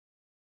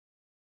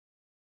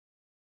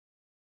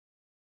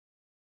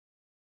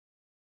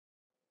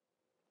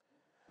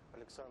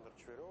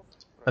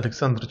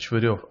Alexander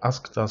Chvyrev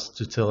asked us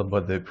to tell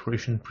about the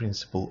operation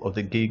principle of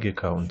the Geiger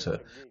counter.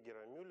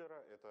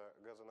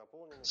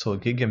 So a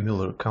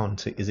Geiger-Muller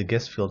counter is a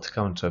gas-filled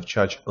counter of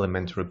charged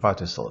elementary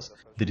particles.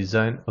 The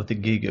design of the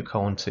Geiger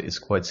counter is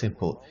quite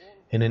simple.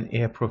 In an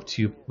air-proof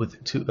tube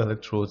with two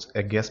electrodes,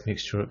 a gas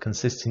mixture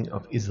consisting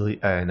of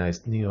easily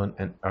ionized neon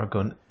and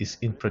argon is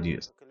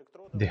introduced.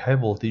 The high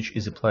voltage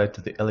is applied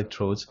to the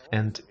electrodes,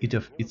 and it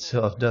of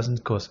itself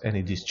doesn't cause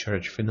any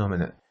discharge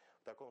phenomena.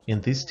 In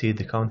this state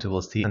the counter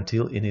will stay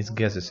until in its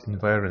gaseous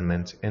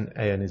environment an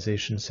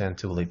ionization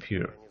center will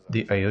appear.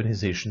 The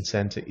ionization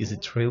center is a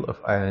trail of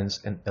ions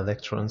and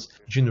electrons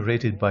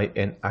generated by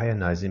an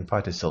ionizing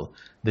particle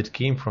that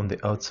came from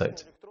the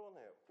outside.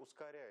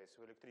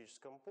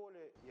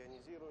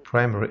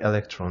 Primary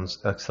electrons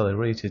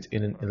accelerated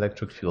in an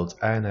electric field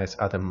ionize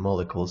atom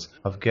molecules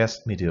of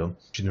gas medium,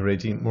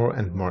 generating more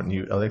and more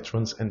new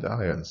electrons and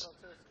ions.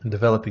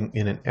 Developing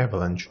in an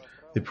avalanche,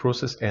 the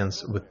process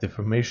ends with the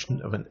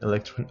formation of an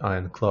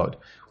electron-ion cloud,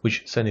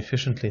 which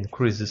significantly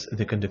increases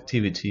the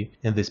conductivity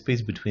in the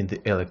space between the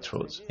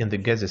electrodes. In the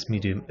gaseous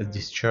medium, a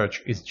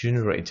discharge is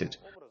generated.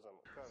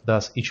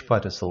 Thus, each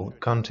particle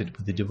counted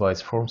with the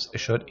device forms a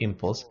short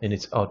impulse in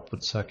its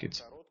output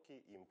socket.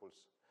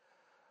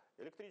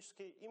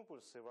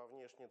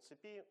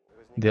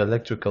 The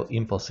electrical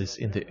impulses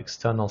in the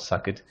external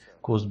socket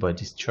caused by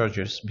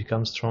discharges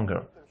become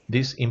stronger.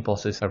 These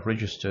impulses are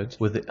registered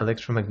with the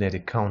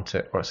electromagnetic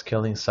counter or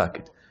scaling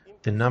socket.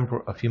 The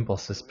number of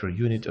impulses per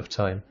unit of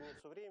time,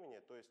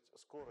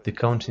 the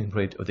counting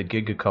rate of the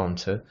Geiger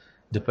counter,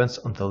 depends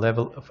on the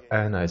level of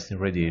ionizing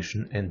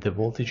radiation and the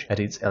voltage at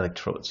its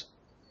electrodes.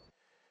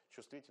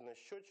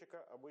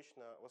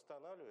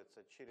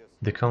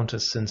 The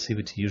counter's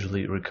sensitivity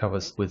usually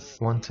recovers with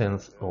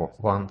 1/10 or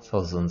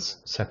 1/1000th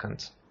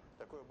second.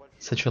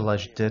 Such a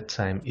large dead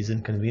time is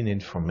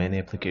inconvenient for many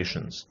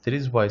applications. That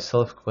is why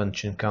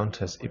self-quenching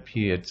counters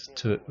appeared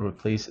to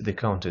replace the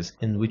counters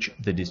in which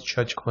the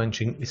discharge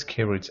quenching is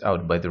carried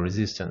out by the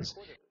resistance.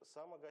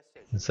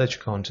 In such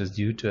counters,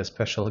 due to a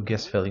special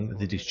gas filling,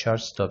 the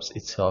discharge stops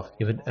itself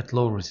even at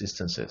low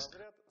resistances.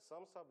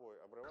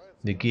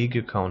 The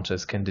Geiger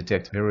counters can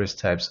detect various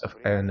types of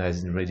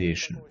ionizing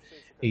radiation: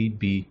 A,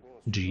 B,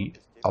 G,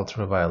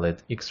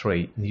 ultraviolet,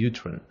 X-ray,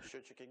 neutron.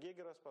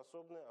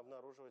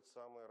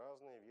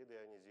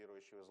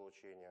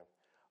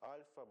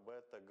 Альфа,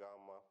 бета,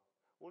 гамма,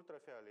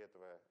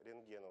 ультрафиолетовая,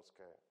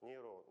 рентгеновская,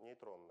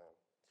 нейтронная.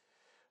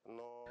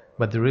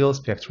 But the real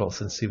spectral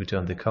sensitivity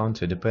on the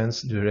counter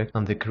depends directly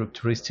on the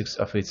characteristics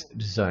of its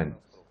design.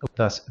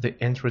 Thus, the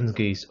entrance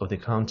gaze of the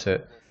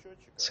counter,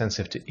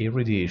 sensitive to A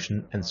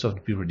radiation and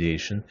soft B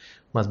radiation,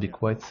 must be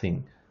quite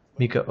thin.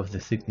 Mica of the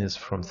thickness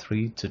from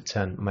 3 to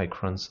 10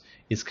 microns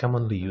is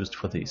commonly used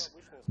for this.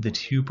 The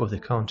tube of the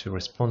counter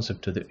responsive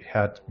to the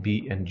hot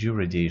B and G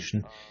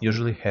radiation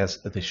usually has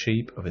the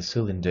shape of a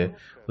cylinder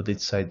with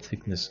its side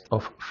thickness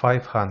of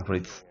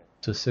 500th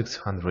to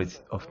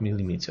 600th of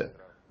millimeter.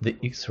 The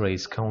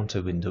X-rays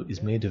counter window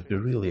is made of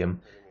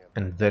beryllium,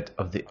 and that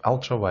of the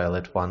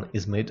ultraviolet one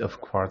is made of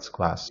quartz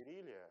glass.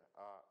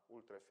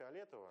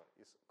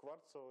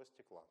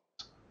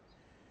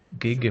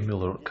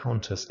 Geiger-Muller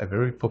counters are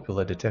very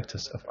popular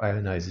detectors of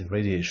ionizing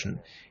radiation,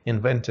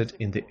 invented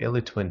in the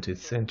early 20th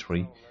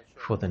century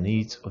for the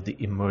needs of the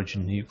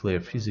emerging nuclear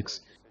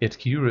physics, yet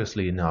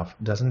curiously enough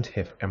doesn't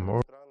have a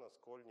more